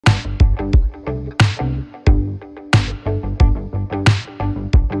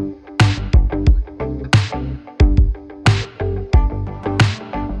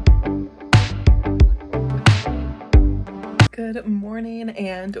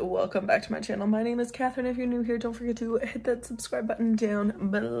and welcome back to my channel. My name is Catherine. If you're new here, don't forget to hit that subscribe button down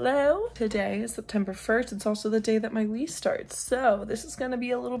below. Today is September 1st. It's also the day that my lease starts, so this is going to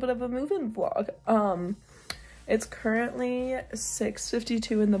be a little bit of a move-in vlog. It's currently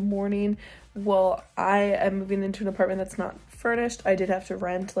 6:52 in the morning. Well, I am moving into an apartment that's not furnished. I did have to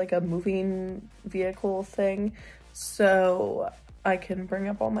rent like a moving vehicle thing so I can bring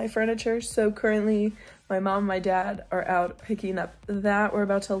up all my furniture. So currently my mom and my dad are out picking up that. We're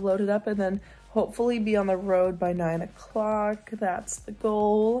about to load it up and then hopefully be on the road by 9 o'clock. That's the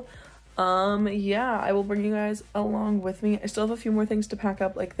goal. Yeah, I will bring you guys along with me. I still have a few more things to pack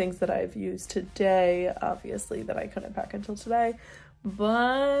up, like things that I've used today, obviously, that I couldn't pack until today.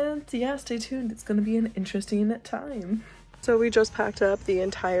 But yeah, stay tuned. It's gonna be an interesting time. So we just packed up the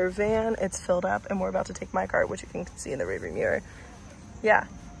entire van. It's filled up and we're about to take my car, which you can see in the rearview mirror. Yeah.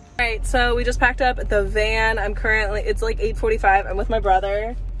 All right, so we just packed up the van. It's like 8:45. I'm with my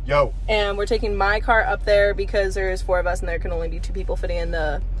brother. Yo. And we're taking my car up there because there's 4 of us and there can only be 2 people fitting in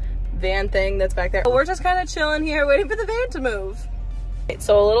the van thing that's back there. But we're just kind of chilling here waiting for the van to move. Right,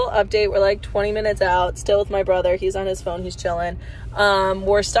 so a little update. We're like 20 minutes out, still with my brother. He's on his phone, he's chilling.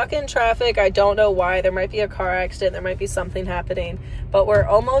 We're stuck in traffic. I don't know why. There might be a car accident, there might be something happening, but we're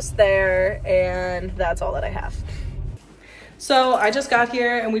almost there and that's all that I have. So I just got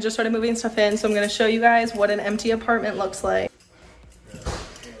here and we just started moving stuff in, so I'm going to show you guys what an empty apartment looks like.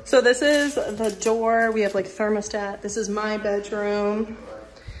 So this is the door. We have like thermostat. This is my bedroom.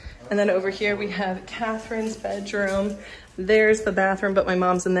 And then over here we have Kathryn's bedroom. There's the bathroom, but my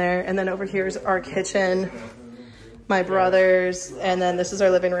mom's in there. And then over here is our kitchen, my brother's, and then this is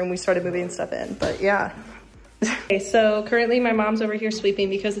our living room. We started moving stuff in, but yeah. Okay, so currently my mom's over here sweeping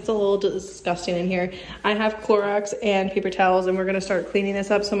because it's a little disgusting in here. I have Clorox and paper towels and we're gonna start cleaning this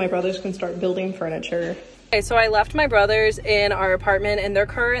up so my brothers can start building furniture. Okay, so I left my brothers in our apartment and they're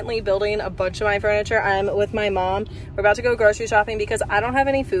currently building a bunch of my furniture. I'm with my mom. We're about to go grocery shopping because I don't have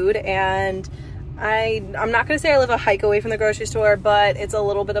any food and I'm not gonna say I live a hike away from the grocery store, but it's a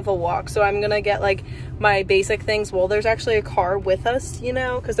little bit of a walk. So I'm gonna get like my basic things. Well, there's actually a car with us, you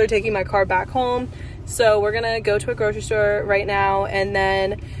know, because they're taking my car back home. So we're gonna go to a grocery store right now and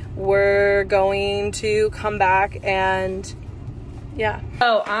then we're going to come back and yeah.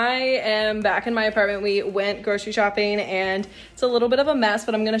 So I am back in my apartment. We went grocery shopping and it's a little bit of a mess,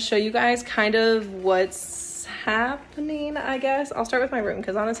 but I'm gonna show you guys kind of what's happening, I guess. I'll start with my room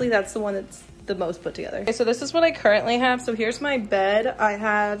because honestly that's the one that's the most put together. Okay, so this is what I currently have. So here's my bed. I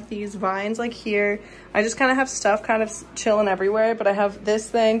have these vines like here. I just kind of have stuff kind of chilling everywhere, but I have this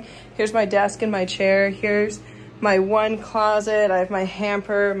thing. Here's my desk and my chair. Here's my one closet. I have my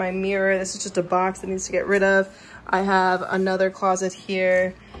hamper, my mirror. This is just a box that needs to get rid of. I have another closet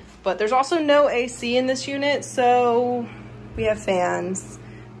here, but there's also no AC in this unit, so we have fans,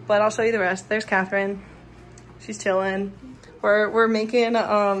 but I'll show you the rest. There's Kathryn. She's chilling. We're making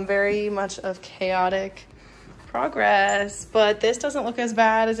very much of chaotic progress, but this doesn't look as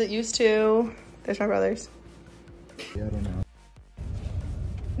bad as it used to. There's my brothers. Yeah, I don't know.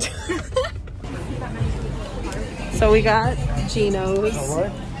 So we got Gino's.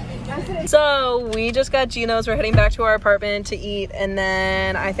 So we just got Gino's. We're heading back to our apartment to eat, and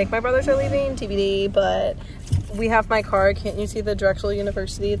then I think my brothers are leaving, TBD, but we have my car. Can't you see the Drexel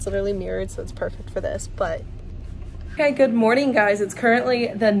University? It's literally mirrored, so it's perfect for this, but okay, good morning guys. It's currently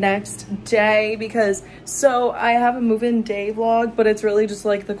the next day because, so I have a move-in day vlog, but it's really just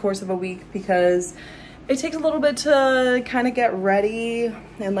like the course of a week because it takes a little bit to kind of get ready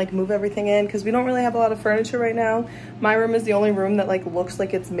and like move everything in because we don't really have a lot of furniture right now. My room is the only room that like looks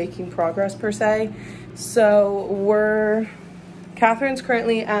like it's making progress per se. So Kathryn's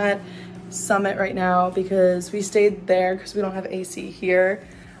currently at Summit right now because we stayed there because we don't have AC here.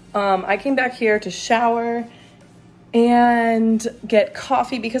 I came back here to shower and get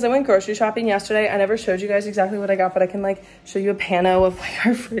coffee because I went grocery shopping yesterday. I never showed you guys exactly what I got, but I can like show you a pano of like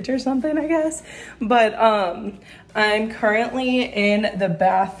our fridge or something, I guess. But I'm currently in the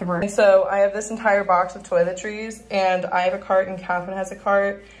bathroom. So I have this entire box of toiletries and I have a cart and Kathryn has a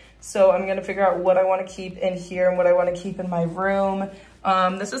cart. So I'm gonna figure out what I wanna keep in here and what I wanna keep in my room.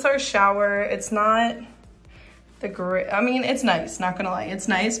 This is our shower. It's not the great, I mean, it's nice, not gonna lie, it's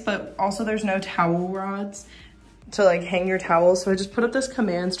nice, but also there's no towel rods to like hang your towels. So I just put up this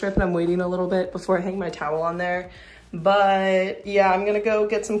command strip and I'm waiting a little bit before I hang my towel on there. But yeah, I'm gonna go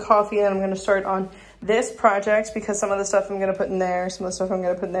get some coffee and I'm gonna start on this project because some of the stuff I'm gonna put in there, some of the stuff I'm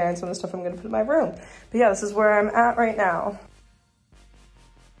gonna put in there, and some of the stuff I'm gonna put in my room. But yeah, this is where I'm at right now.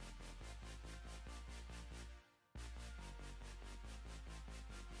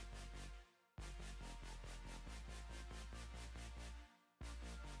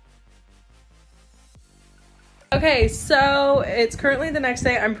 Okay, so it's currently the next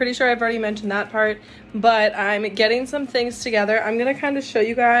day. I'm pretty sure I've already mentioned that part, but I'm getting some things together. I'm gonna kind of show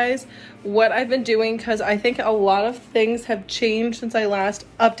you guys what I've been doing because I think a lot of things have changed since I last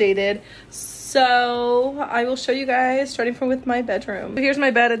updated. So I will show you guys starting from with my bedroom. Here's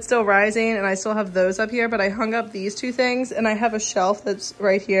my bed. It's still rising and I still have those up here, but I hung up these two things and I have a shelf that's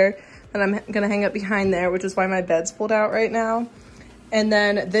right here that I'm gonna hang up behind there, which is why my bed's pulled out right now. And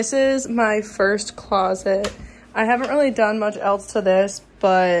then this is my first closet. I haven't really done much else to this,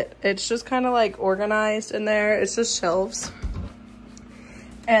 but it's just kind of like organized in there. It's just shelves.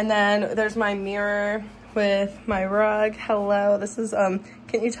 And then there's my mirror with my rug. Hello, this is,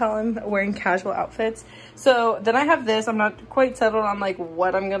 can you tell I'm wearing casual outfits? So then I have this. I'm not quite settled on like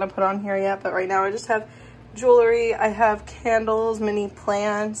what I'm gonna put on here yet, but right now I just have jewelry. I have candles, mini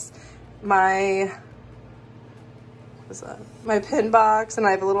plants, my pin box, and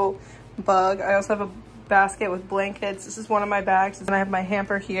I have a little bug. I also have a basket with blankets. This is one of my bags, and I have my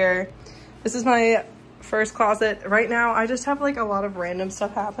hamper here. This is my first closet. Right now I just have like a lot of random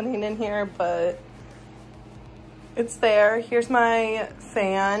stuff happening in here, but it's there. Here's my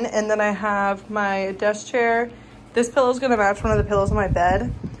fan, and then I have my desk chair. This pillow is gonna match one of the pillows on my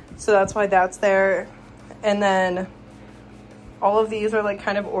bed, so that's why that's there. And then all of these are like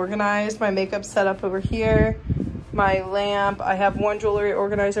kind of organized. My makeup set up over here, my lamp. I have one jewelry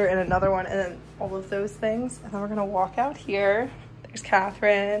organizer and another one, and then all of those things. And then we're gonna walk out here. There's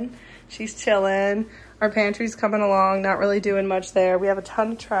Kathryn. She's chilling. Our pantry's coming along, not really doing much there. We have a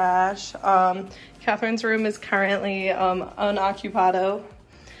ton of trash. Kathryn's room is currently unoccupado.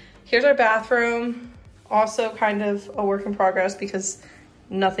 Here's our bathroom. Also kind of a work in progress because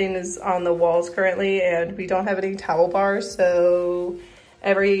nothing is on the walls currently and we don't have any towel bars, so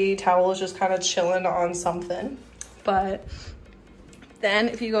every towel is just kind of chilling on something. But then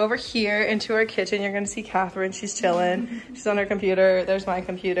if you go over here into our kitchen, you're gonna see Kathryn. She's chilling. She's on her computer. There's my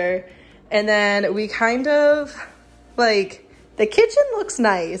computer. And then we kind of, like, the kitchen looks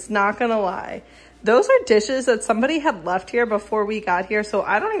nice, not gonna lie. Those are dishes that somebody had left here before we got here, so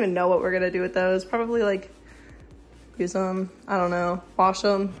I don't even know what we're gonna do with those. Probably like use them, I don't know, wash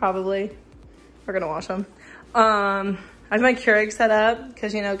them probably. We're gonna wash them. I have my Keurig set up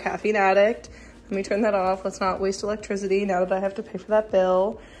because, you know, caffeine addict. Let me turn that off. Let's not waste electricity now that I have to pay for that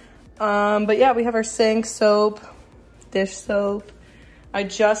bill. But yeah, we have our sink, soap, dish soap. I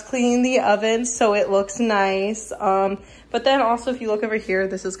just cleaned the oven so it looks nice. But then also if you look over here,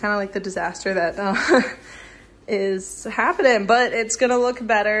 this is kind of like the disaster that is happening, but it's gonna look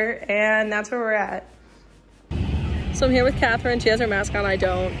better, and that's where we're at. So I'm here with Kathryn. She has her mask on, I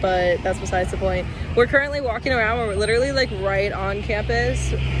don't, but that's besides the point. We're currently walking around. We're literally like right on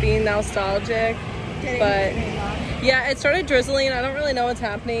campus, being nostalgic. But yeah, it started drizzling. I don't really know what's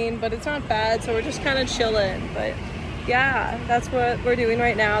happening, but it's not bad. So we're just kind of chilling. But yeah, that's what we're doing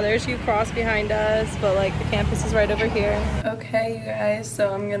right now. There's U Cross behind us, but like the campus is right over here. Okay, you guys,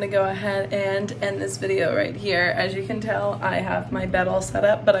 so I'm gonna go ahead and end this video right here. As you can tell, I have my bed all set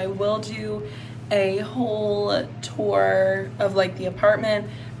up, but I will do a whole tour of like the apartment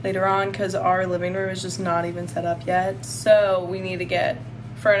later on because our living room is just not even set up yet. So we need to get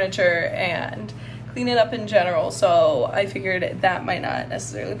furniture and clean it up in general. So I figured that might not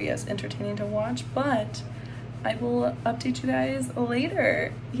necessarily be as entertaining to watch, but I will update you guys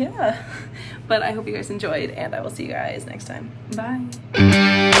later. Yeah, but I hope you guys enjoyed, and I will see you guys next time. Bye.